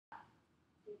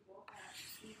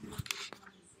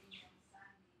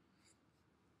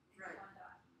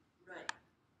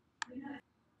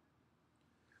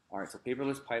All right, so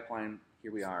paperless pipeline,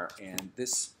 here we are, and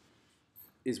this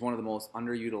is one of the most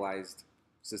underutilized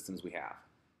systems we have.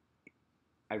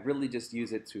 I really just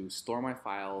use it to store my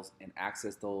files and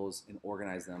access those and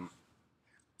organize them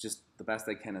just the best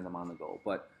I can as I'm on the go.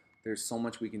 But there's so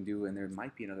much we can do, and there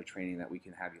might be another training that we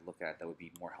can have you look at that would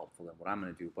be more helpful than what I'm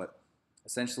going to do. But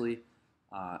essentially,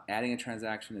 adding a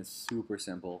transaction is super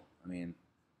simple. I mean,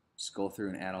 just go through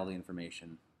and add all the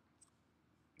information.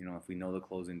 You know, if we know the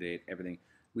closing date, everything,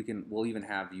 we'll even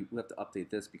have you. We have to update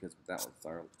this because that was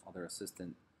our other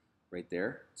assistant right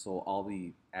there. So I'll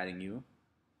be adding you.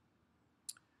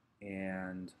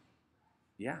 And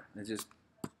yeah, it's just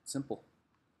simple.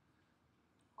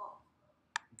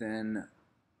 Then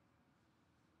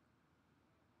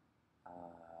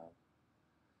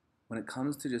when it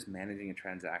comes to just managing a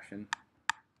transaction,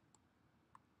 I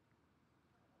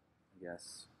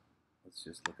guess let's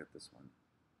just look at this one.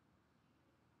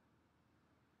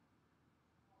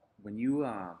 When you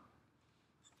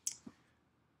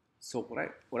so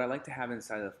what I like to have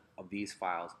inside of these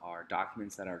files are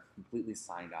documents that are completely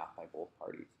signed off by both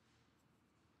parties.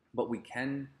 But we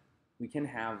can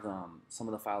have some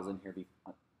of the files in here be,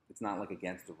 it's not like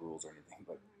against the rules or anything,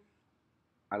 but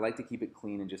I like to keep it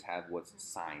clean and just have what's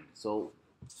signed. So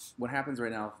what happens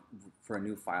right now for a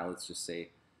new file, let's just say,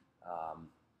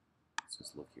 let's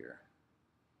just look here.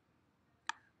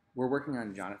 We're working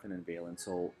on Jonathan and Valen,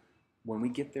 so when we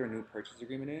get their new purchase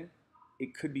agreement in,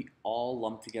 it could be all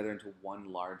lumped together into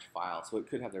one large file. So it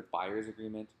could have their buyer's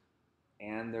agreement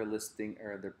and their listing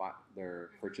or their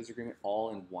purchase agreement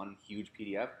all in one huge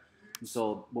PDF. And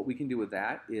so what we can do with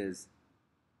that is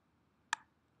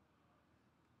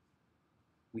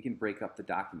we can break up the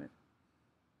document.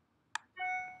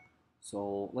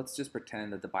 So let's just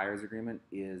pretend that the buyer's agreement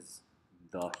is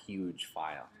the huge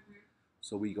file.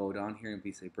 So we go down here and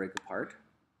we say break apart.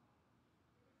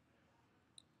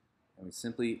 And we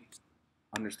simply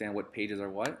understand what pages are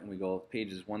what, and we go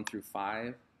pages 1 through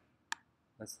 5.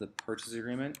 That's the purchase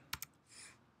agreement.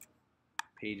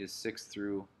 Pages 6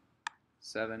 through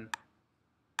 7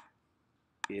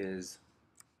 is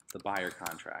the buyer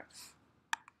contract.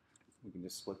 We can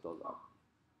just split those up.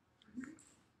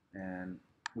 And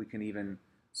we can even,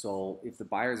 so if the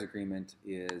buyer's agreement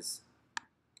is,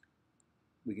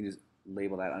 we can just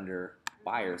label that under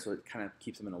buyer, so it kind of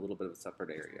keeps them in a little bit of a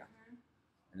separate area.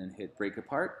 And then hit break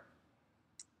apart.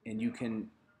 And you can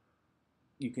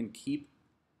keep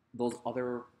those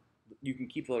other, you can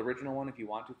keep the original one if you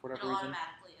want to for whatever reason.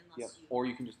 Automatically, unless you... Or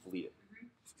you can just delete it.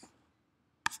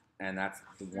 And that's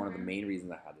one of the main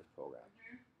reasons I have this program.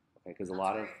 Okay, because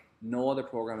no other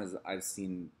program I've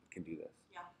seen can do this.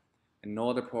 Yeah. And no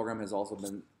other program has also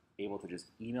been able to just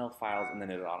email files and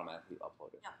then it automatically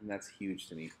upload it. Yeah. And that's huge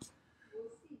to me.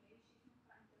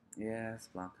 Yes,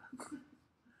 Blanca.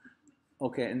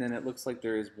 Okay, and then it looks like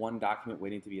there is one document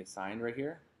waiting to be assigned right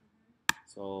here.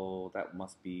 So that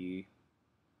must be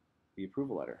the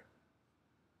approval letter.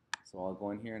 So I'll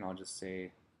go in here and I'll just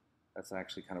say that's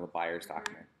actually kind of a buyer's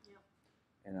document. Yep.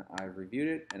 And I've reviewed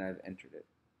it and I've entered it.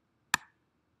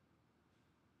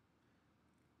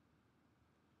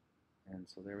 And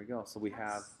so there we go. So we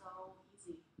have... so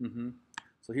easy.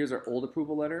 So here's our old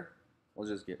approval letter. We'll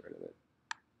just get rid of it.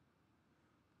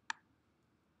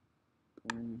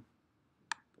 Boom.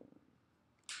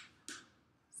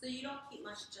 So you don't keep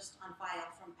much just on file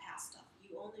from past stuff.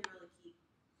 You only really keep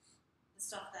the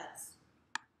stuff that's...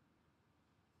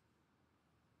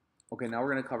 Okay, now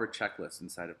we're going to cover checklists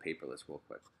inside of Paperless real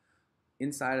quick.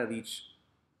 Inside of each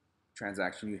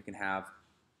transaction, you can have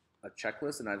a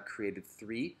checklist, and I've created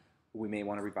 3. We may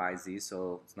want to revise these,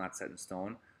 so it's not set in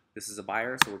stone. This is a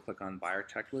buyer, so we'll click on Buyer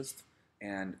Checklist,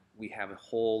 and we have a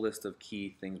whole list of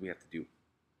key things we have to do.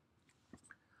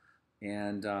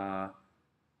 And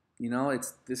you know,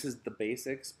 this is the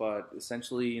basics, but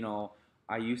essentially, you know,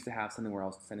 I used to have something where I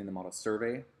was sending them out a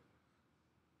survey,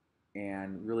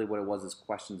 and really what it was is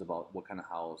questions about what kind of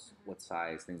house, what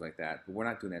size, things like that. But we're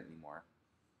not doing that anymore.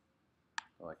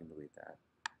 So I can delete that.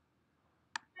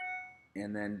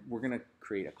 And then we're gonna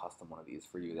create a custom one of these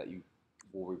for you that you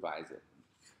will revise it.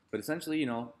 But essentially, you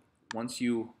know, once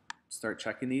you start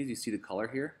checking these, you see the color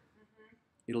here.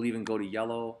 It'll even go to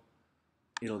yellow.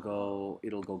 It'll go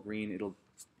green.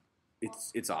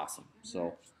 It's awesome.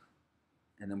 So,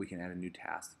 and then we can add a new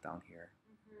task down here.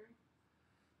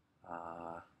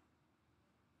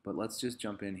 But let's just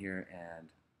jump in here and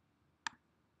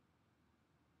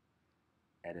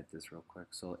edit this real quick.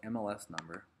 So MLS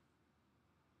number.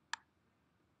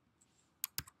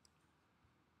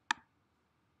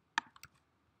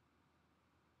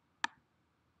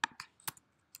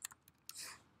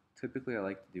 typically I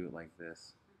like to do it like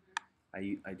this.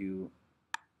 I do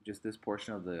just this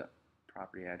portion of the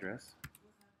property address,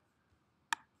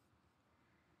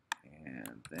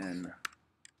 and then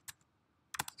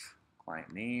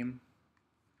client name,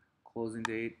 closing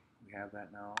date, we have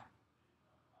that now,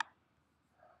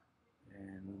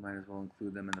 and we might as well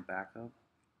include them in the backup.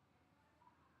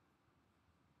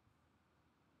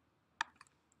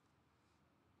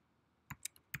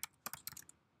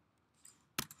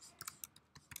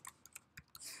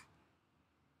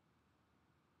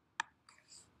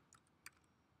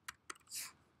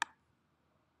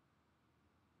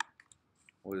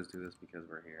 We'll just do this because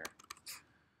we're here.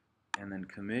 And then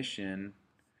commission,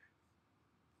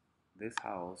 this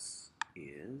house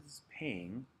is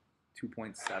paying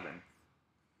 2.7.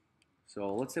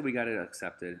 So let's say we got it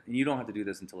accepted, and you don't have to do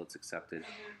this until it's accepted.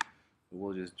 But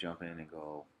we'll just jump in and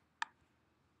go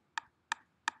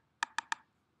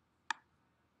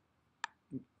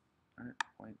 100.027,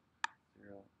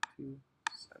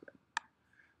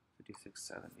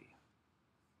 5670.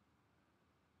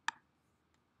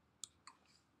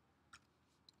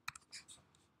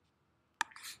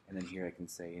 And then here I can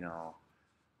say, you know,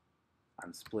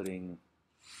 I'm splitting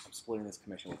this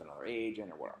commission with another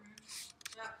agent or whatever.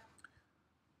 Yep.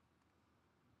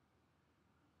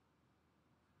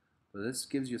 So this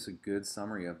gives you us a good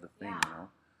summary of the thing, Yeah.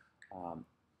 you know.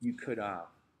 You could,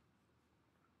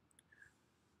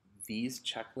 these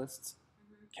checklists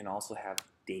can also have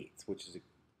dates, which is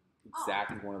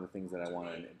exactly one of the things that I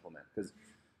wanted to implement. Because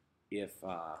if,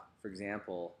 for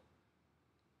example,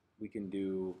 we can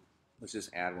do, let's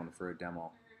just add one for a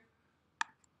demo.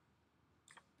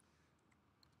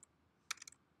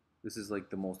 This is like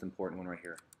the most important one right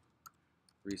here.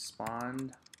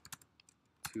 Respond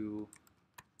to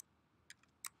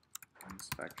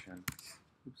inspection.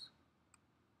 Oops.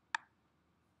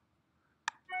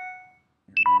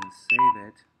 And then save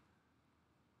it.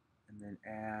 And then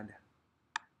add.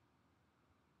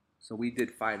 So we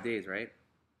did 5 days, right?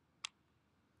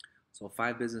 So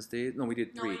 5 business days. No, we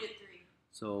did 3. No, we did 3.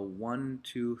 So 1,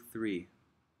 2, 3.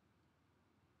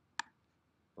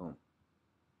 Boom.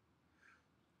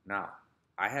 Now,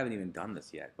 I haven't even done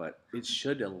this yet, but it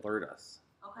should alert us.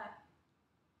 Okay.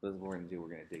 This is what we're going to do. We're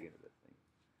going to dig into this thing.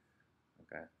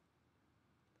 Okay.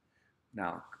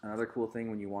 Now, another cool thing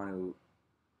when you want to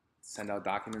send out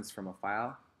documents from a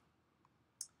file,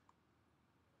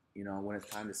 you know, when it's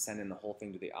time to send in the whole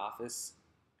thing to the office,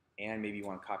 and maybe you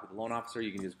want to copy the loan officer,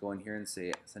 you can just go in here and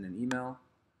say, send an email.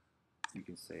 You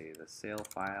can say the sale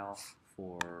file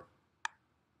for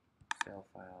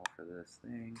this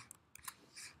thing.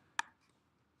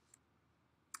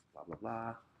 Blah, blah,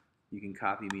 blah. You can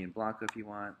copy me and Blanca if you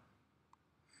want.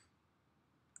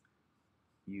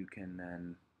 You can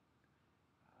then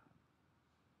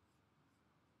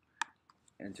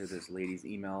enter this lady's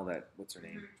email that, what's her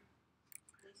name?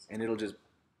 And it'll just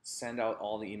send out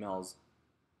all the emails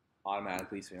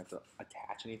automatically, so you don't have to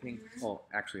attach anything. Oh,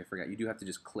 actually, I forgot. You do have to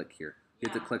just click here. You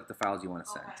have to click the files you want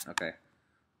to send. Okay.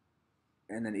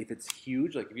 And then if it's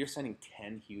huge, like if you're sending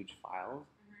 10 huge files,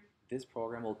 this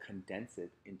program will condense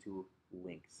it into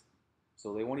links.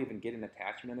 So they won't even get an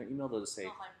attachment in their email. They'll just say,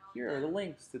 here are the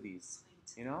links to these,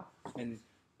 you know? And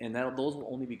those will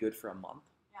only be good for a month.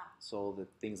 Yeah. So that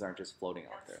things aren't just floating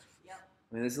out there. Yep.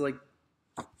 I mean, this is like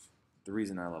the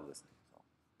reason I love this thing.